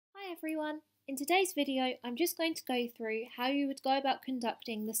everyone! In today's video I'm just going to go through how you would go about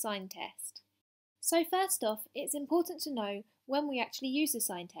conducting the sign test. So first off, it's important to know when we actually use the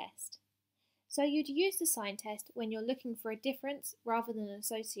sign test. So you'd use the sign test when you're looking for a difference rather than an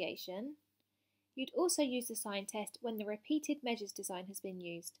association. You'd also use the sign test when the repeated measures design has been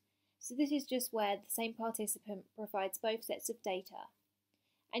used. So this is just where the same participant provides both sets of data.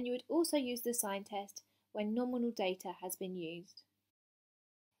 And you would also use the sign test when nominal data has been used.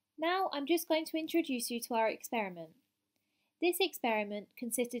 Now I'm just going to introduce you to our experiment. This experiment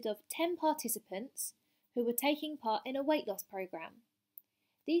consisted of 10 participants who were taking part in a weight loss program.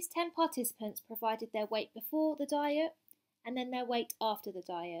 These 10 participants provided their weight before the diet and then their weight after the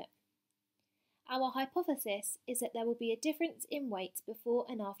diet. Our hypothesis is that there will be a difference in weight before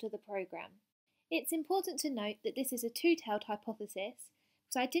and after the program. It's important to note that this is a two-tailed hypothesis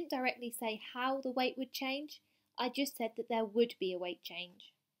because I didn't directly say how the weight would change, I just said that there would be a weight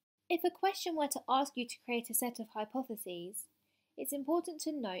change. If a question were to ask you to create a set of hypotheses, it's important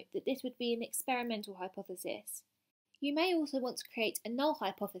to note that this would be an experimental hypothesis. You may also want to create a null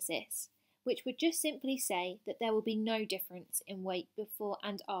hypothesis, which would just simply say that there will be no difference in weight before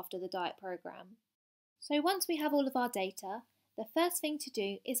and after the diet program. So once we have all of our data, the first thing to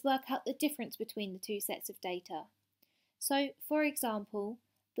do is work out the difference between the two sets of data. So, for example,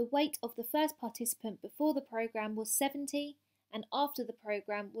 the weight of the first participant before the program was 70 and after the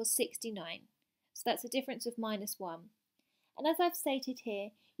program was 69. So that's a difference of -1. And as I've stated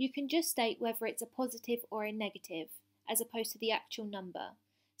here, you can just state whether it's a positive or a negative, as opposed to the actual number.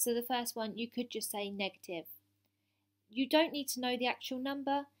 So the first one, you could just say negative. You don't need to know the actual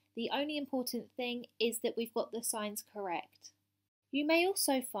number. The only important thing is that we've got the signs correct. You may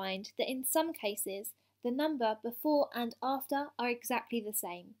also find that in some cases, the number before and after are exactly the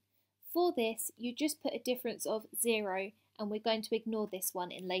same. For this, you just put a difference of 0, and we're going to ignore this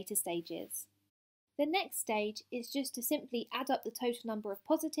one in later stages. The next stage is just to simply add up the total number of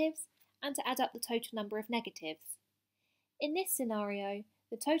positives and to add up the total number of negatives. In this scenario,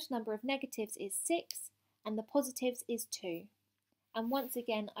 the total number of negatives is 6 and the positives is 2. And once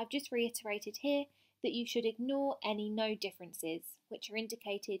again, I've just reiterated here that you should ignore any no differences, which are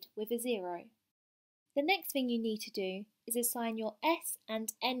indicated with a 0. The next thing you need to do is assign your S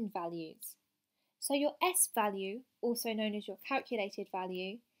and N values. So your S value, also known as your calculated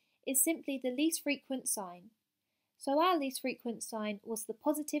value, is simply the least frequent sign. So our least frequent sign was the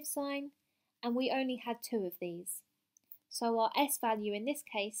positive sign, and we only had 2 of these. So our S value in this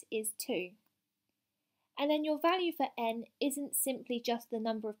case is 2. And then your value for N isn't simply just the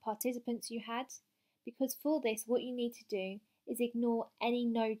number of participants you had, because for this what you need to do is ignore any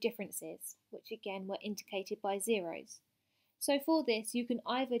no differences, which again were indicated by zeros. So for this, you can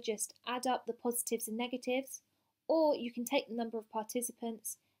either just add up the positives and negatives, or you can take the number of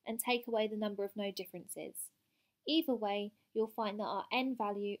participants and take away the number of no differences. Either way, you'll find that our N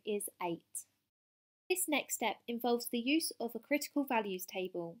value is 8. This next step involves the use of a critical values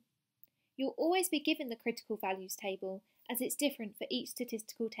table. You'll always be given the critical values table as it's different for each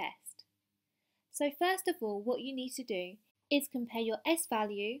statistical test. So first of all, what you need to do is compare your S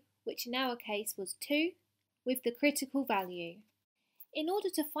value, which in our case was 2, with the critical value. In order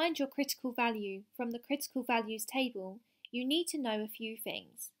to find your critical value from the critical values table, you need to know a few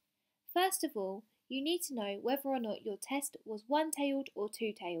things. First of all, you need to know whether or not your test was one-tailed or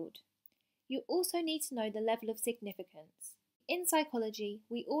two-tailed. You also need to know the level of significance. In psychology,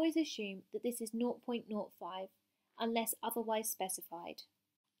 we always assume that this is 0.05 unless otherwise specified.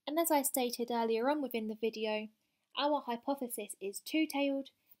 And as I stated earlier on within the video, our hypothesis is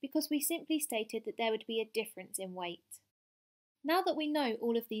two-tailed because we simply stated that there would be a difference in weight. Now that we know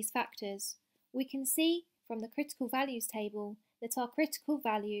all of these factors, we can see from the critical values table that our critical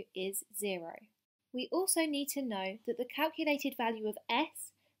value is 0. We also need to know that the calculated value of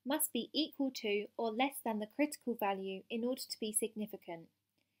S must be equal to or less than the critical value in order to be significant.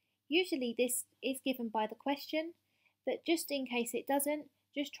 Usually this is given by the question, but just in case it doesn't,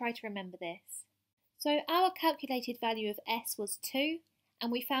 just try to remember this. So our calculated value of S was 2,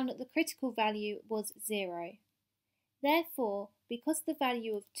 and we found that the critical value was 0. Therefore, because the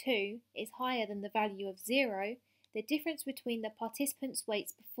value of 2 is higher than the value of 0, the difference between the participants'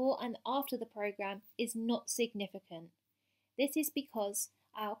 weights before and after the program is not significant. This is because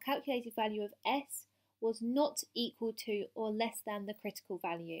our calculated value of S was not equal to or less than the critical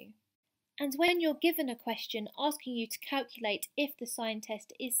value. And when you're given a question asking you to calculate if the sign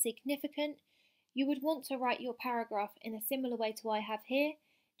test is significant, you would want to write your paragraph in a similar way to I have here,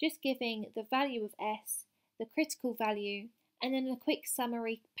 just giving the value of S, the critical value, and then a quick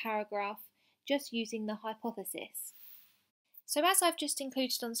summary paragraph just using the hypothesis. So as I've just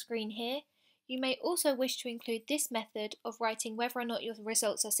included on screen here, you may also wish to include this method of writing whether or not your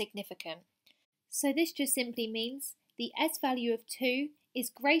results are significant. So this just simply means the S value of 2 is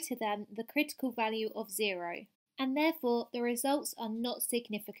greater than the critical value of 0, and therefore the results are not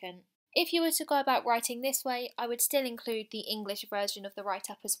significant. If you were to go about writing this way, I would still include the English version of the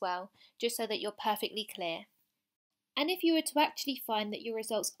write-up as well, just so that you're perfectly clear. And if you were to actually find that your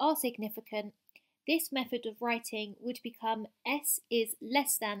results are significant, this method of writing would become S is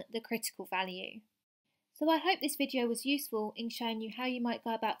less than the critical value. So I hope this video was useful in showing you how you might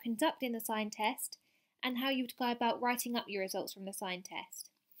go about conducting the sign test and how you would go about writing up your results from the sign test.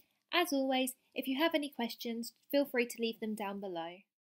 As always, if you have any questions, feel free to leave them down below.